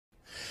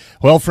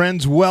Well,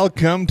 friends,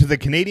 welcome to the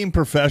Canadian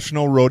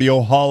Professional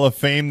Rodeo Hall of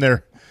Fame.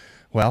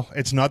 Well,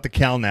 it's not the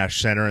Cal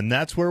Nash Center, and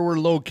that's where we're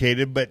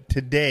located, but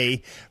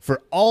today,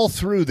 for all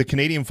through the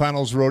Canadian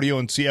Finals Rodeo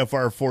and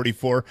CFR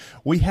 44,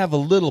 we have a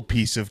little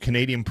piece of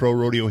Canadian Pro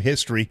Rodeo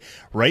history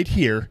right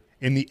here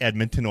in the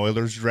Edmonton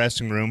Oilers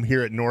dressing room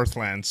here at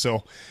Northland.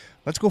 So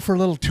let's go for a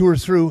little tour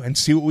through and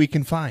see what we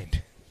can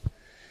find.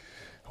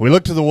 We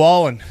look to the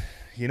wall and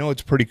you know,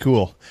 it's pretty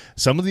cool.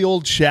 Some of the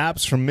old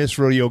chaps from Miss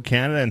Rodeo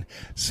Canada and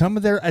some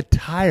of their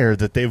attire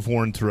that they've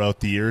worn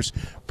throughout the years.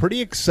 Pretty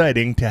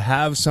exciting to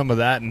have some of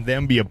that and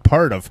then be a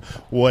part of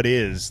what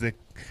is the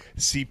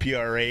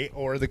CPRA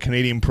or the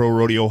Canadian Pro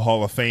Rodeo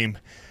Hall of Fame.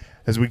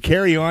 As we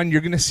carry on,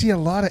 you're going to see a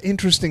lot of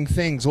interesting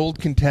things. Old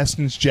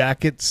contestants'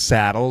 jackets,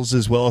 saddles,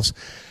 as well as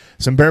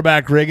some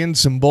bareback rigging,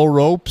 some bull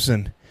ropes,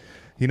 and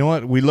you know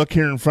what? We look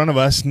here in front of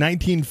us,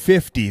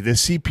 1950, the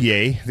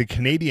CPA, the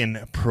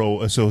Canadian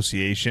Pro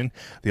Association,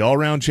 the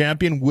all-round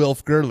champion,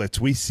 Wilf Gerlitz.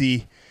 We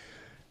see,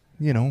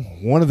 you know,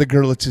 one of the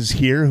Gerlitzes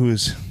here who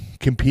is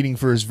competing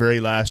for his very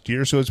last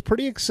year. So it's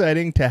pretty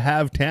exciting to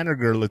have Tanner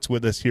Gerlitz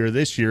with us here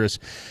this year as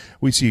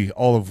we see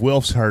all of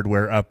Wilf's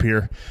hardware up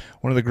here.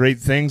 One of the great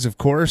things, of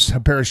course,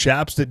 a pair of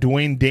chaps that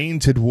Dwayne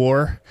Danes had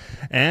wore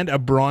and a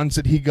bronze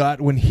that he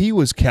got when he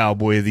was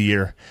Cowboy of the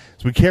Year.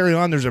 As we carry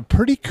on, there's a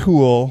pretty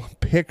cool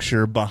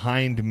picture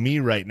behind me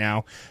right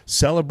now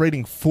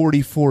celebrating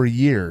 44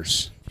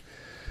 years.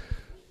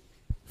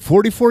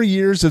 44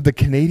 years of the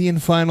Canadian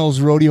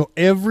Finals Rodeo.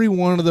 Every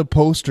one of the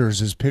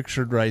posters is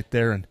pictured right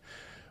there, and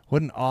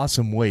what an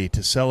awesome way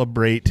to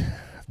celebrate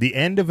the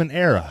end of an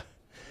era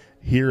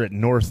here at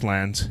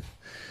Northlands.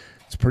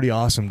 It's pretty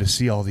awesome to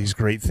see all these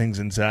great things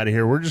inside of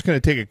here. We're just going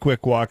to take a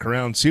quick walk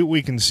around, see what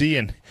we can see,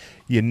 and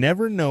you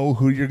never know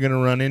who you're going to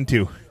run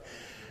into.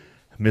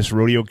 Miss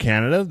Rodeo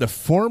Canada, the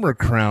former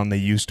crown they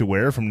used to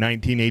wear from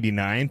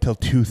 1989 till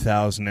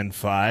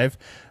 2005,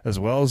 as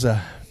well as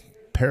a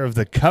pair of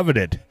the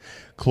coveted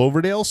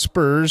Cloverdale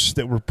spurs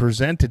that were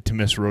presented to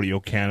Miss Rodeo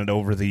Canada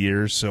over the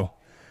years. So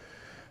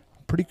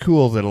pretty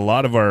cool that a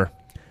lot of our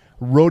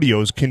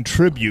rodeos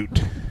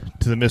contribute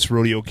to the Miss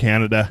Rodeo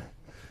Canada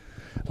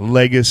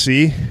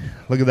legacy.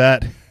 Look at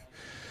that.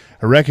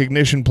 A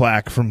recognition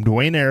plaque from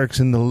Dwayne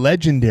Erickson, the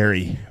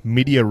legendary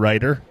media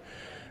writer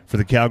for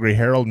the Calgary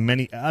Herald and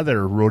many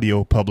other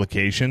rodeo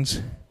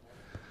publications.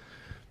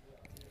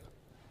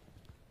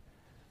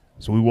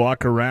 So we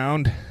walk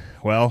around,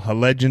 well, a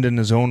legend in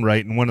his own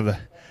right and one of the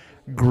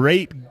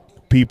great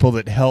people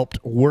that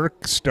helped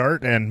work,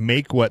 start, and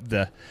make what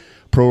the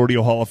Pro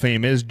Rodeo Hall of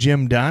Fame is.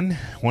 Jim Dunn,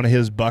 one of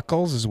his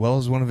buckles as well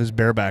as one of his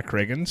bareback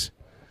riggins.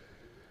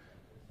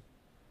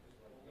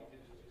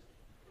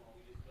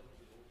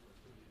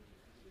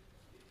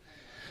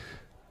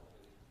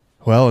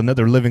 Well,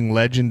 another living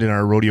legend in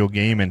our rodeo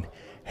game, and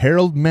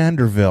Harold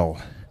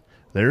Manderville.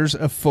 There's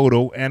a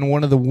photo and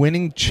one of the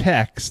winning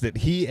checks that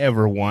he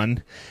ever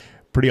won.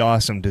 Pretty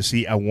awesome to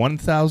see a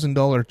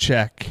 $1,000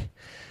 check.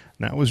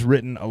 That was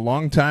written a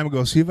long time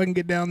ago. See if I can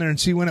get down there and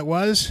see when it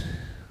was.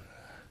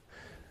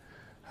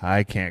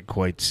 I can't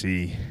quite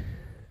see.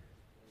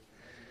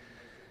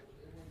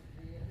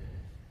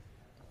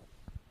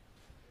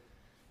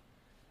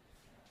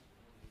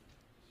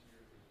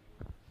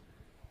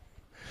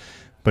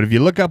 But if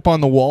you look up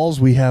on the walls,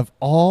 we have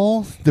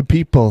all the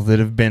people that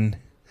have been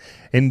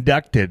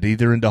inducted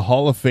either into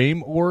Hall of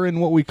Fame or in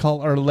what we call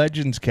our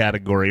Legends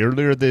category.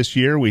 Earlier this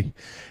year, we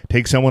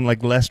take someone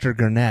like Lester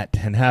Gurnett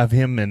and have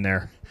him in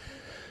there.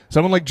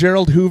 Someone like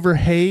Gerald Hoover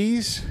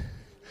Hayes,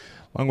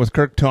 along with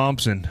Kirk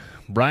Thompson,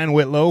 Brian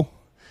Whitlow,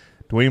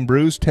 Dwayne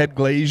Bruce, Ted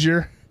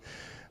Glazier,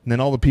 and then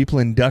all the people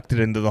inducted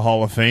into the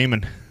Hall of Fame.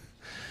 And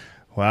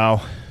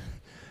wow,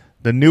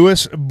 the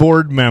newest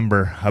board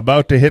member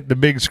about to hit the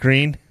big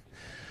screen,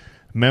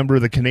 member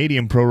of the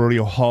Canadian Pro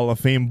Rodeo Hall of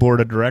Fame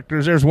Board of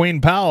Directors. There's Wayne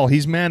Powell.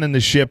 He's manning the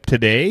ship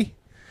today.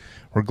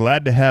 We're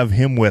glad to have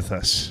him with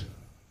us.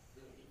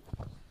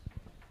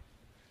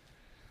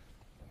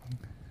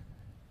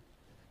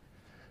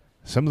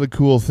 Some of the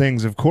cool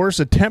things, of course,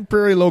 a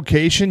temporary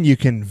location. You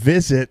can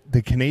visit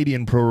the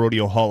Canadian Pro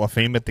Rodeo Hall of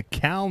Fame at the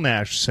Cal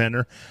Nash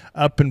Center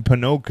up in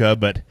Ponoka,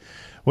 but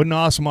what an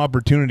awesome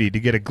opportunity to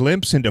get a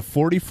glimpse into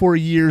 44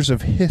 years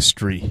of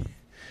history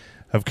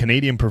of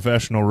Canadian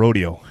professional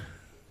rodeo.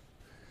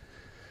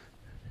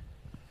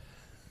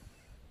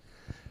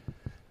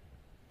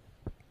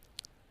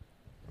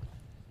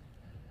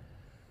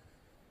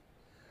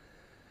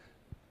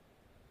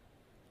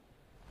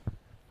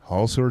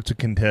 All sorts of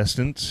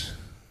contestants.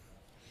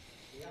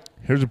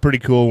 Here's a pretty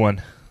cool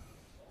one.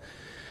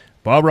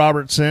 Bob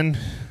Robertson,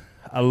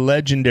 a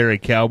legendary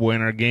cowboy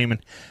in our game,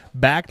 and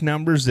back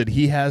numbers that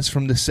he has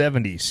from the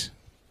 70s.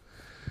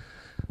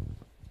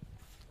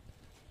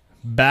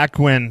 Back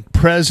when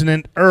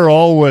President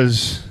Earl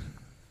was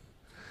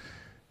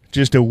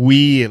just a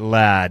wee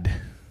lad.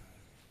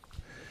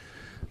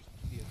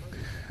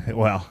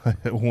 Well,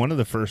 one of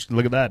the first,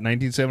 look at that,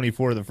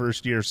 1974, the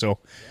first year, so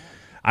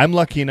I'm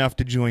lucky enough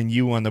to join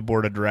you on the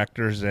board of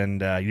directors,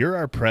 and you're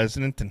our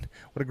president, and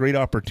what a great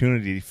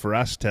opportunity for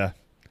us to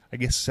I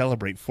guess,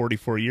 celebrate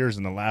 44 years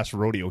in the last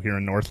rodeo here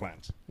in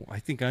Northlands. Well, I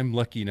think I'm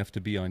lucky enough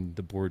to be on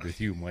the board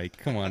with you, Mike.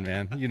 Come on,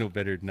 man. You know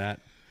better than that.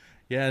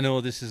 Yeah,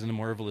 no, this is a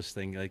marvelous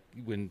thing. Like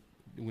when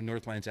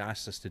Northlands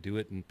asked us to do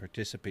it and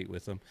participate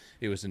with them,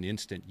 it was an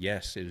instant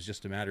yes. It was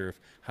just a matter of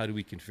how do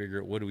we configure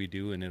it, what do we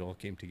do, and it all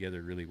came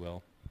together really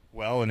well.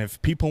 Well, and if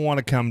people want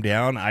to come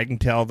down, I can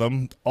tell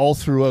them all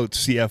throughout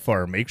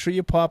CFR, make sure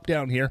you pop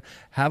down here,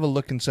 have a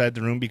look inside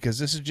the room, because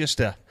this is just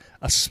a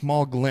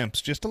small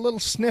glimpse, just a little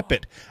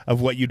snippet of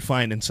what you'd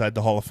find inside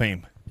the Hall of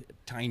Fame.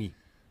 Tiny.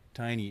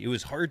 It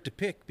was hard to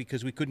pick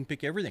because we couldn't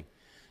pick everything.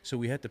 So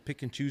we had to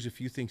pick and choose a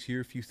few things here,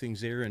 a few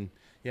things there, and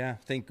yeah,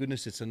 thank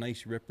goodness it's a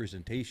nice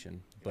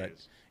representation. But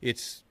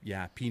it's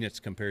peanuts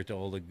compared to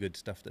all the good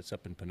stuff that's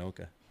up in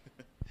Ponoka.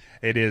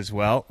 It is.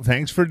 Well,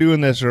 thanks for doing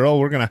this, Earl.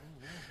 We're gonna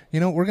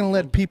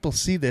let people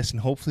see this,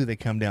 and hopefully they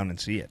come down and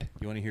see it.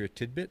 You want to hear a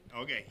tidbit?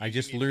 Okay.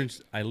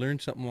 I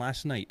learned something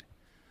last night.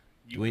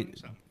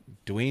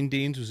 Dwayne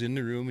Danes was in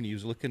the room, and he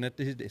was looking at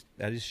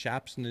his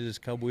chaps and his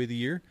Cowboy of the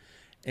Year,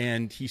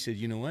 and he said,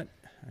 "You know what?"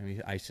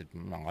 I said,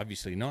 "No,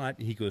 obviously not."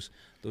 He goes,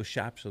 "Those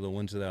chaps are the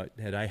ones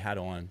that I had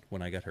on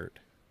when I got hurt."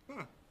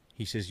 Huh.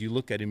 He says, "You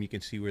look at him, you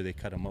can see where they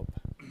cut him up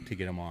to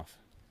get him off."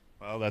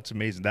 Well, that's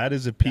amazing. That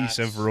is a piece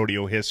of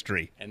rodeo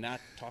history. And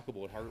that, talk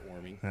about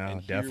heartwarming. Oh,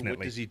 and here, definitely.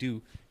 what does he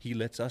do? He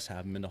lets us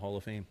have him in the Hall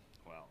of Fame.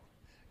 Well,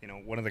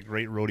 one of the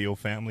great rodeo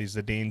families,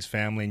 the Danes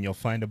family, and you'll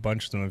find a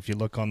bunch of them if you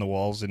look on the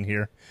walls in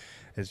here.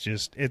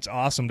 It's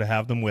awesome to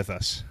have them with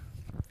us.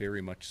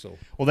 Very much so.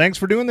 Well, thanks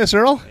for doing this,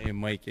 Earl. Hey,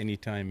 Mike,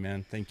 anytime,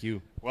 man. Thank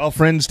you. Well,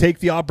 friends, take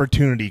the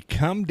opportunity.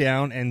 Come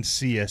down and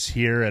see us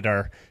here at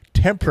our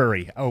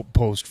temporary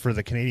outpost for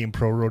the Canadian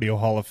Pro Rodeo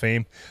Hall of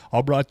Fame,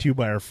 all brought to you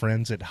by our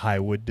friends at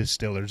Highwood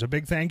Distillers. A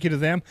big thank you to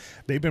them.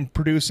 They've been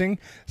producing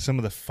some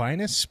of the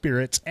finest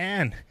spirits,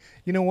 and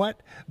you know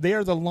what? They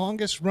are the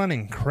longest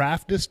running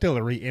craft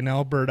distillery in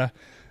Alberta.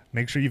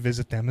 Make sure you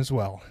visit them as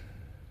well.